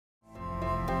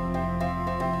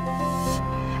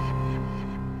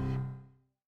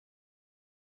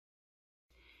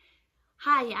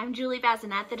Hi, I'm Julie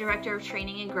Bazinet, the Director of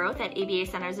Training and Growth at ABA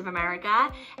Centers of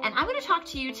America, and I'm going to talk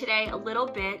to you today a little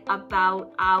bit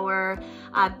about our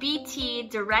BT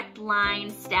Direct Line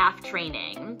staff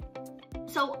training.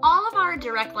 So all of our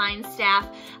direct line staff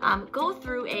go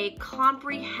through a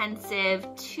comprehensive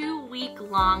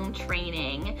 2-week-long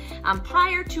training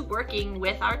prior to working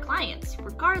with our clients,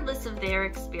 regardless of their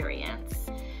experience.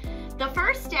 The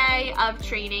first day of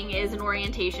training is an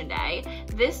orientation day.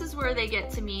 This is where they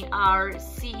get to meet our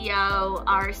CEO,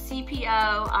 our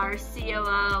CPO, our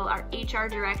COO, our HR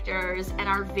directors, and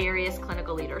our various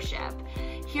clinical leadership.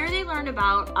 Here they learn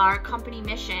about our company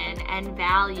mission and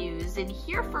values and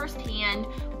hear firsthand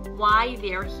why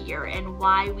they're here and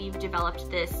why we've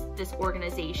developed this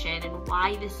organization and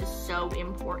why this is so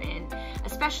important,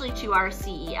 especially to our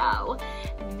CEO.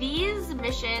 These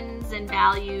missions and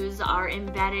values are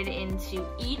embedded into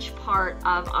each part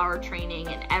of our training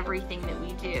and everything that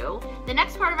we do. The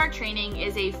next part of our training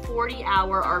is a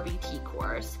 40-hour RBT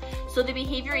course. So the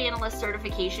Behavior Analyst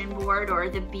Certification Board, or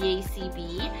the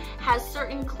BACB, has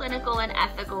certain clinical and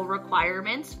ethical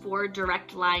requirements for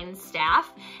direct line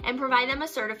staff and provide them a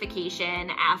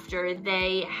certification after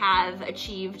they have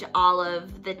achieved all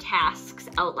of the tasks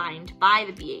outlined by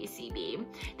the BACB.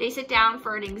 They sit down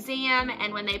for an exam,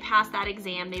 and when they pass that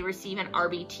exam, they receive an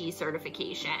RBT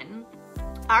certification.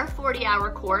 Our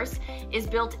 40-hour course is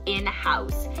built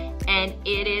in-house, and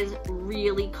it is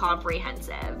really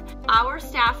comprehensive. Our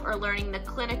staff are learning the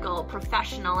clinical,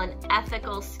 professional, and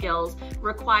ethical skills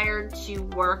required to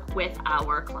work with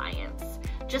our clients.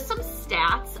 Just some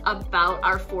stats about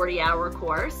our 40-hour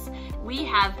course. We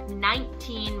have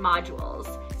 19 modules,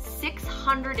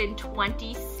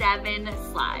 627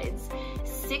 slides,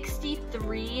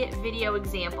 63 video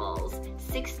examples,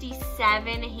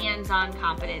 67 hands-on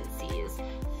competencies,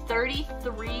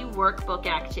 33 workbook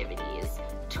activities,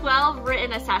 12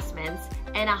 written assessments,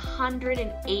 and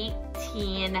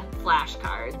 118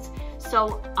 flashcards.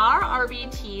 So our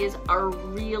RBTs are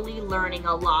really learning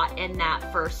a lot in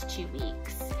that first 2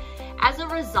 weeks. As a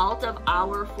result of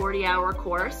our 40-hour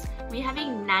course, we have a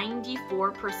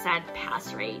 94%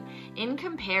 pass rate. In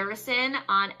comparison,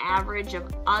 on average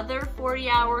of other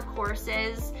 40-hour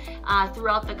courses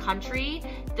throughout the country,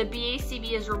 the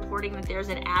BACB is reporting that there's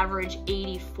an average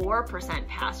 84%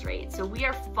 pass rate. So we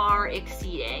are far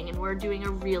exceeding, and we're doing a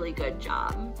really good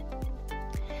job.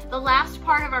 The last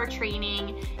part of our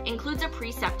training includes a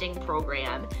precepting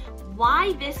program.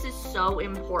 Why this is so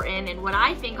important, and what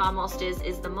I think almost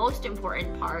is the most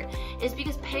important part, is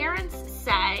because parents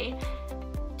say,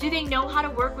 do they know how to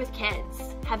work with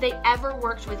kids? Have they ever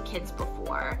worked with kids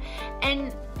before?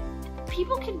 And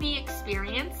people can be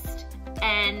experienced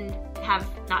and have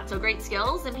not so great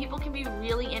skills, and people can be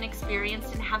really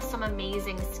inexperienced and have some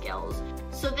amazing skills.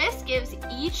 So this gives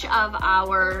each of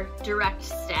our direct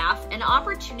staff an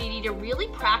opportunity to really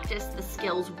practice the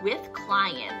skills with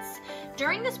clients.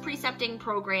 During this precepting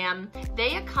program,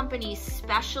 they accompany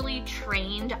specially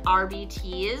trained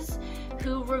RBTs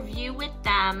who review with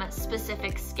them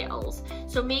specific skills.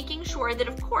 So making sure that,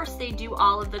 of course, they do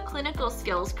all of the clinical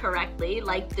skills correctly,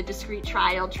 like the discrete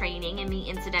trial training and the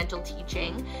incidental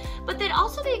teaching, but that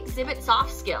also they exhibit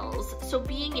soft skills. So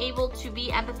being able to be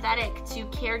empathetic to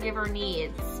caregiver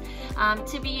needs,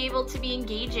 to be able to be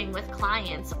engaging with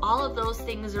clients, all of those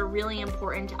things are really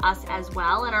important to us as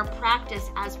well and are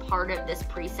practiced as part of this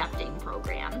precepting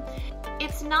program.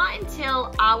 It's not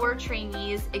until our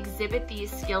trainees exhibit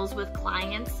these skills with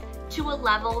clients to a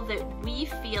level that we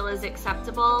feel is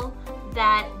acceptable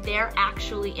that they're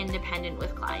actually independent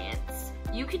with clients.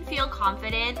 You can feel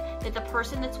confident that the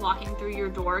person that's walking through your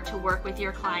door to work with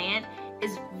your client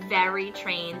is very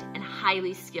trained and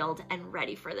highly skilled and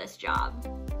ready for this job.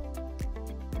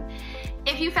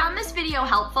 If you found this video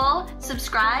helpful,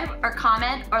 subscribe or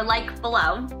comment or like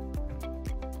below.